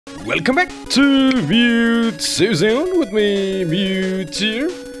Welcome back to safeZone with me, Mute here.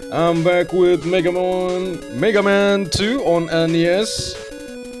 I'm back with Megaman 2 on NES.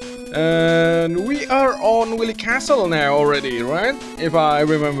 And we are on Willy Castle now already, right? If I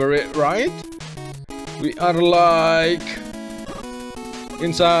remember it right. We are like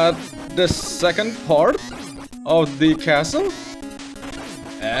inside the second part of the castle.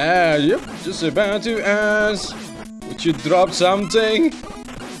 Yep, just about to ask, would you drop something?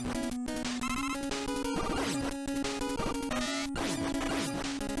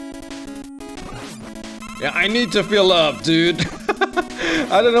 Yeah, I need to fill up, dude.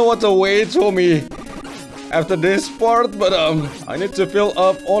 I don't know what to wait for me after this part, but I need to fill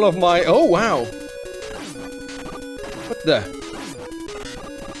up all of my... Oh, wow. What the...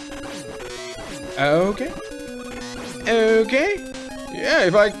 Okay. Okay. Yeah,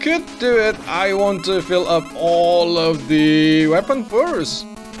 if I could do it, I want to fill up all of the weapon first.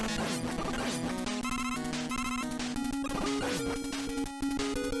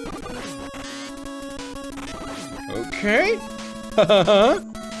 Okay. Why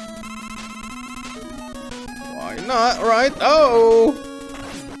not, right? Oh!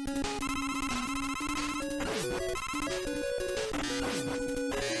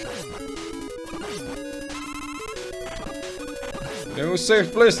 No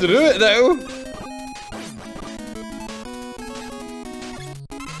safe place to do it, though.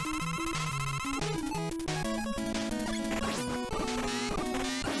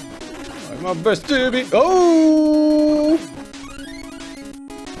 My best to be. Oh,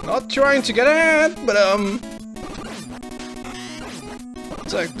 not trying to get at, but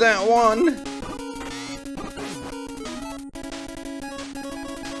take that one.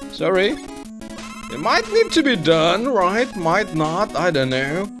 Sorry, it might need to be done, right? Might not. I don't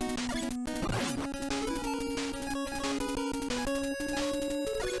know.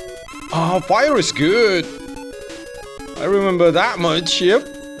 Oh, fire is good. I remember that much.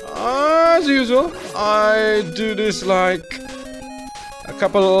 Yep. As usual, I do this like a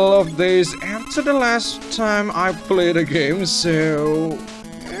couple of days after the last time I played a game, so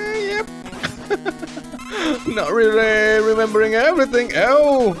yep. Not really remembering everything.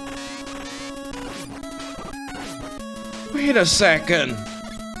 Oh, wait a second.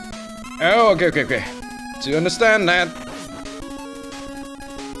 Oh, okay. Do you understand that?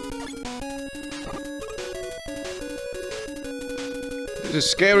 This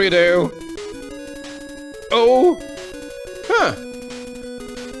is scary though. Oh! Huh!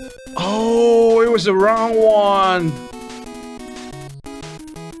 Oh, it was the wrong one!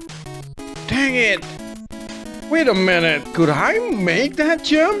 Dang it! Wait a minute, could I make that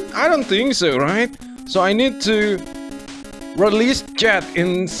jump? I don't think so, right? So I need to release jet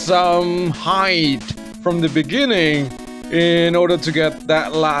in some height from the beginning in order to get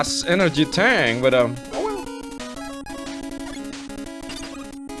that last energy tank, but oh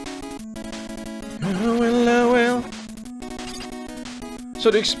well. Well. So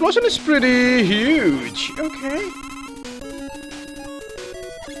the explosion is pretty huge. Okay.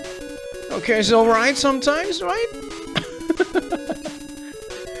 Okay, it's alright sometimes, right?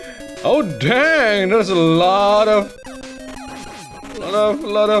 Oh dang, there's a lot of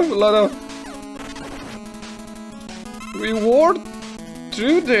reward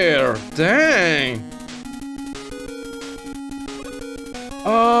through there. Dang.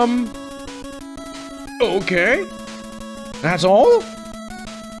 Okay. That's all?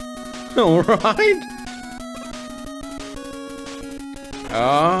 Alright.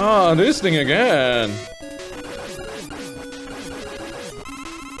 Ah, this thing again.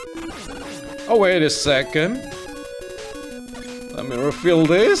 Oh, wait a second. Let me refill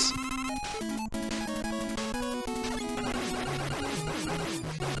this.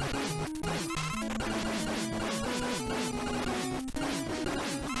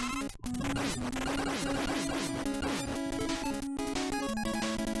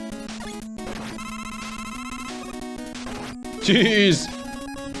 Jeez.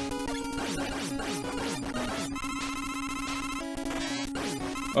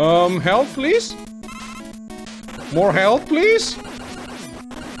 Help, please? More help, please?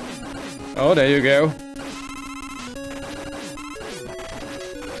 Oh, there you go.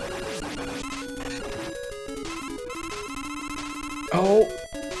 Oh,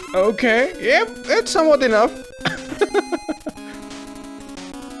 okay. Yep, it's somewhat enough.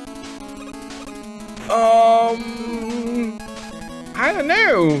 I don't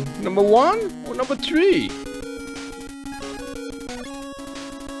know. Number 1 or number 3?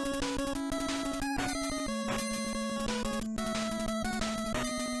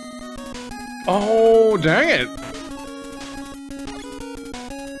 Oh, dang it.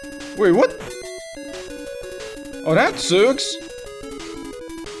 Wait, what? Oh, that sucks.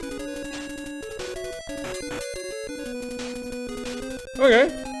 Okay.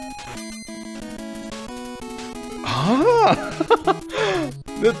 Ah!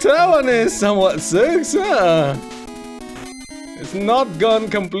 The talent is somewhat sucks, huh? It's not gone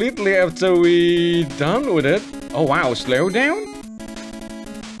completely after we done with it. Oh wow, slow down?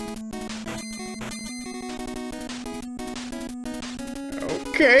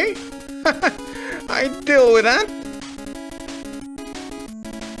 Okay. I deal with that.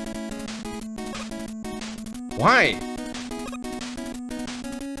 Why?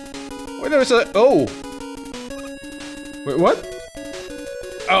 Wait, there's a... Oh! Wait, what?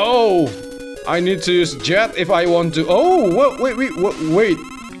 Oh! I need to use jet if I want to... Oh!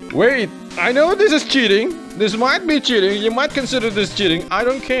 Wait! I know this is cheating. This might be cheating. You might consider this cheating. I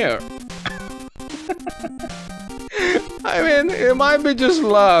don't care. I mean, it might be just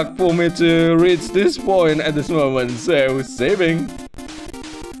luck for me to reach this point at this moment. So, saving.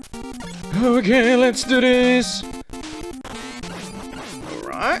 Okay, let's do this.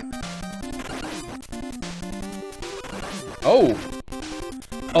 Alright. Oh.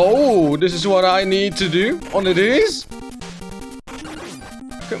 Oh, this is what I need to do on this?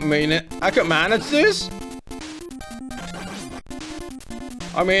 I could manage this?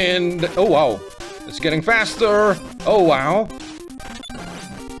 I mean, oh wow. It's getting faster. Oh wow.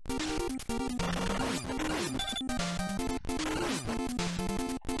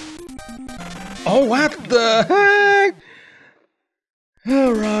 Oh, what the heck?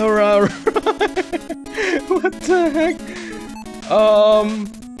 Alright. What the heck?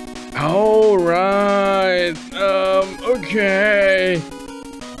 Alright. Okay.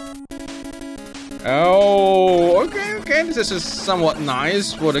 Oh, okay. This is somewhat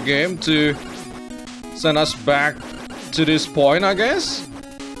nice for the game to send us back to this point, I guess.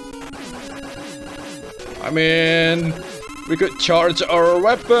 I mean, we could charge our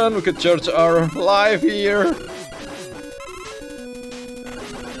weapon, we could charge our life here.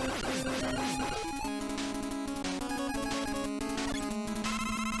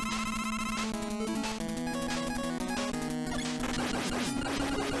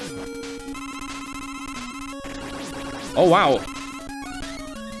 Oh wow.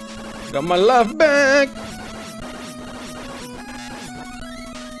 Got my life back.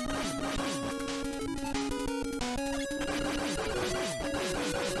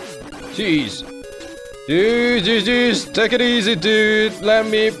 Jeez. Jeez. Take it easy, dude. Let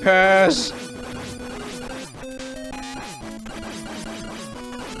me pass.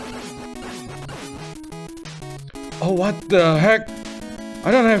 Oh, what the heck?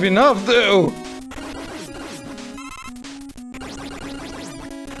 I don't have enough, though.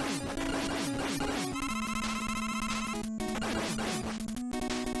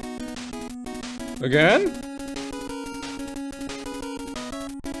 Again?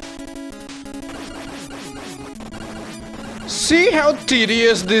 See how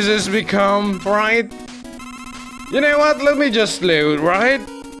tedious this has become, right? You know what? Let me just load, right?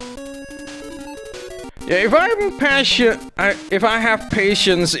 Yeah, if I have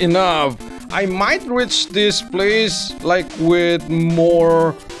patience enough, I might reach this place like with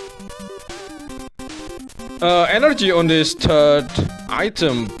more energy on this third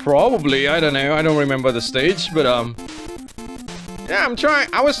item, probably. I don't know. I don't remember the stage, but yeah,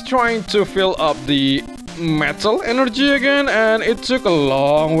 I was trying to fill up the metal energy again, and it took a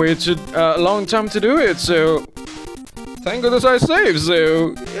long time to do it. So thank goodness I saved.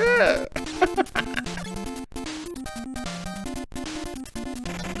 So yeah.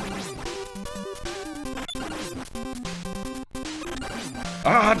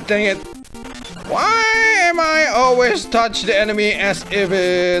 Ah, dang it. Why am I always touch the enemy as if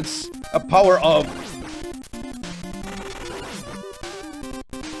it's a power-up?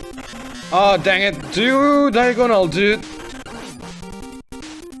 Oh, dang it. Diagonal, dude.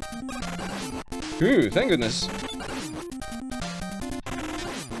 Ooh, thank goodness.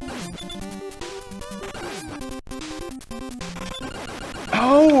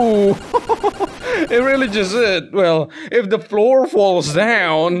 Oh! It really just is. Well, if the floor falls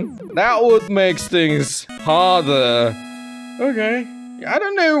down, that would make things harder. Okay. I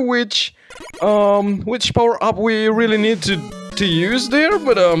don't know which power up we really need to use there,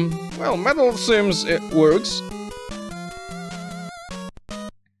 but well, metal seems it works.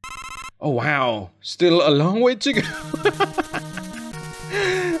 Oh wow, still a long way to go.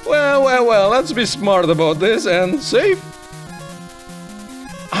 Well, let's be smart about this and save.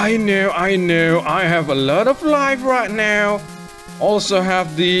 I know, I have a lot of life right now. Also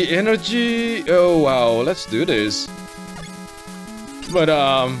have the energy. Oh wow, let's do this. But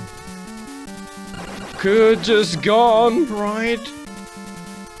could just gone, right?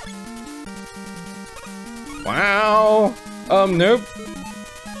 Wow. Nope.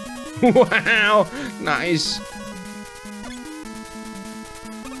 Wow. Nice.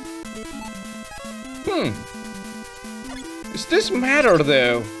 Does this matter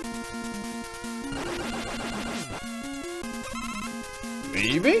though?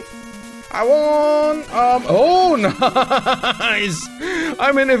 Maybe? I want, oh, nice!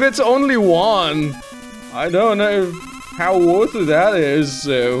 I mean, if it's only one, I don't know how worth it that is,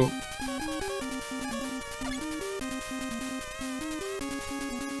 so.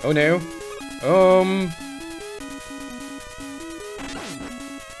 Oh no.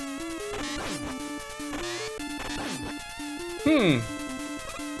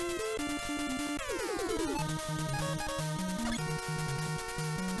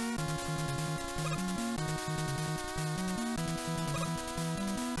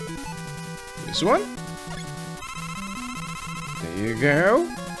 This one? There you go.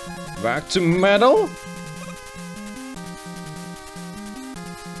 Back to metal.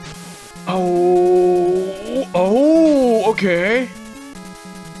 Oh, okay.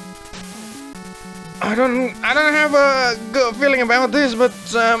 I don't have a good feeling about this, but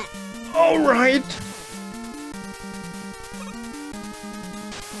all right.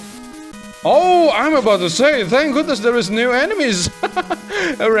 Oh, I'm about to say, thank goodness there is new enemies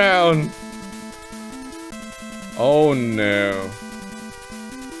around. Oh no.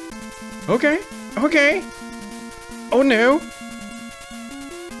 Okay, okay. Oh no.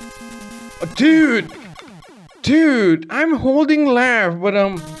 Dude, I'm holding left, but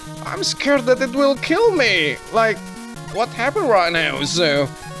I'm scared that it will kill me. Like, what happened right now? So,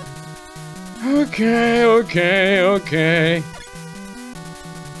 okay. Okay,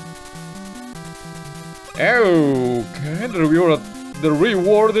 the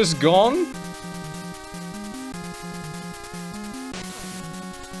reward is gone.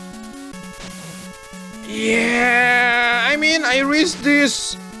 Yeah, I mean, I reached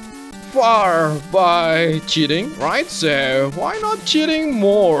this far by cheating, right? So why not cheating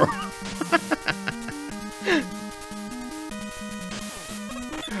more?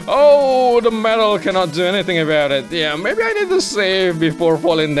 Oh, the metal cannot do anything about it. Yeah, maybe I need to save before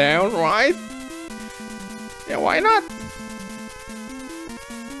falling down, right? Yeah, why not?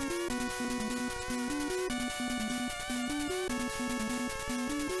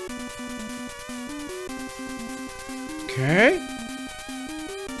 Okay.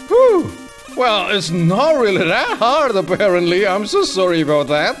 Whew. Well, it's not really that hard, apparently. I'm so sorry about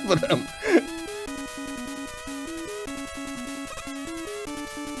that, but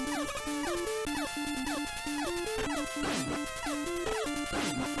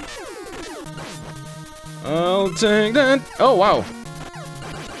I'll take that. Oh, wow.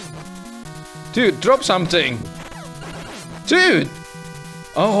 Dude, drop something. Dude!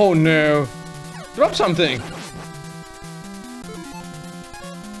 Oh, no. Drop something.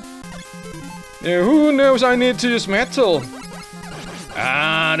 Yeah, who knows I need to use metal?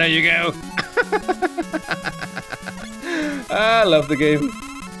 Ah, there you go. I love the game.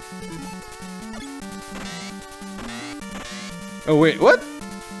 Oh wait, what?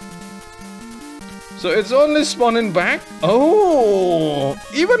 So it's only spawning back? Oh,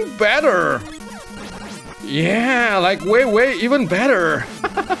 even better. Yeah, like way, even better.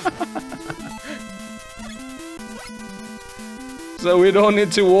 So we don't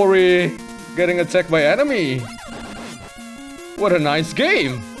need to worry getting attacked by enemy. What a nice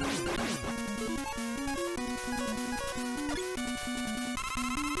game.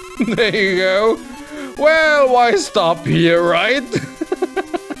 There you go. Well, why stop here, right?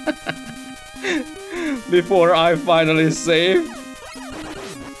 Before I finally save.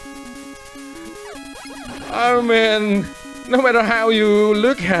 I mean, no matter how you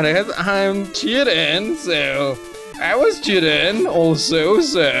look at it, I'm cheating, so I was cheating also,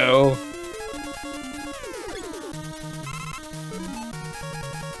 so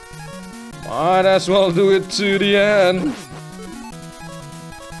might as well do it to the end.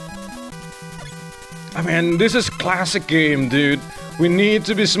 I mean, this is classic game, dude. We need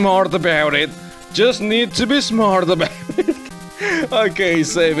to be smart about it. Just need to be smart about it. Okay,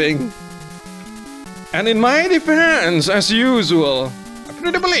 saving. And in my defense, as usual, I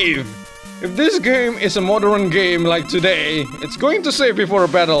really believe if this game is a modern game like today, it's going to save before a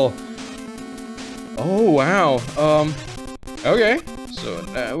battle. Oh, wow. Okay. So,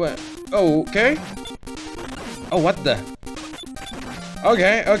 what? Oh, okay. Oh, what the?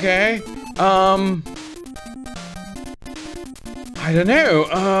 Okay. I don't know.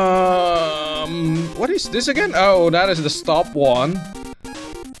 What is this again? Oh, that is the stop one.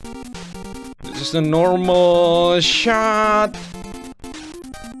 This Just a normal shot.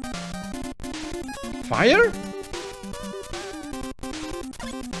 Fire?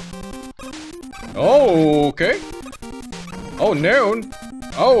 Oh, okay. Oh, no.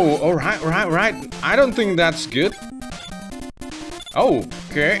 Oh, alright, right. I don't think that's good. Oh,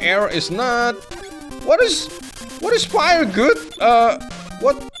 okay, air is not... What is fire good?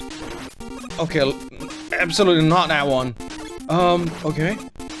 What? Okay, absolutely not that one. Okay.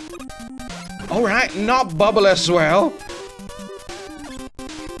 Alright, not bubble as well.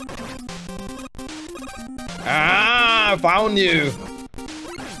 Ah, I found you.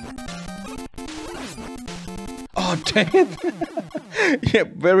 Oh, dang it. Yeah,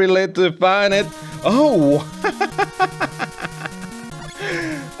 very late to find it. Oh.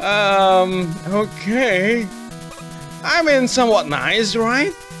 Okay. I mean, somewhat nice,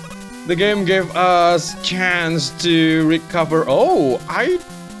 right? The game gave us chance to recover. Oh, I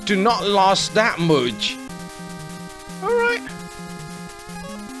do not lost that much. All right.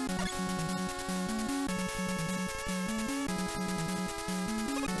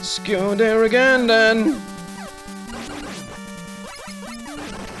 Let's go there again then.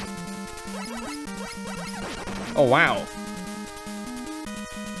 Oh, wow.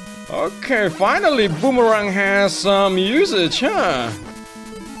 Okay, finally Boomerang has some usage, huh?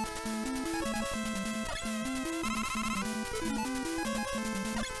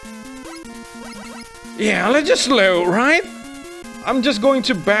 Yeah, let's just load, right? I'm just going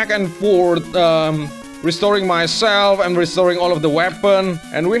to back and forth, restoring myself and restoring all of the weapon.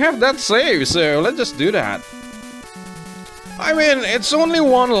 And we have that save, so let's just do that. I mean, it's only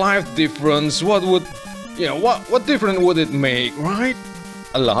one life difference. What would... You know, what difference would it make, right?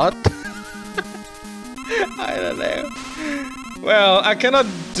 A lot? I don't know. Well, I cannot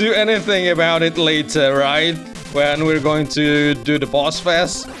do anything about it later, right? When we're going to do the boss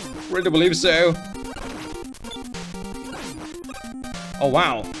fest. Really believe so. Oh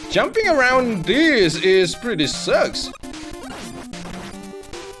wow, jumping around this is pretty sucks.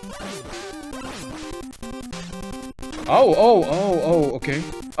 Oh, okay.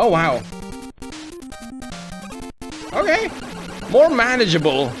 Oh wow. Okay, more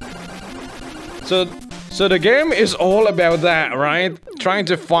manageable. So the game is all about that, right? Trying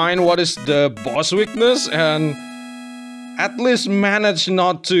to find what is the boss weakness and at least manage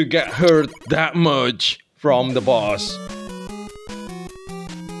not to get hurt that much from the boss.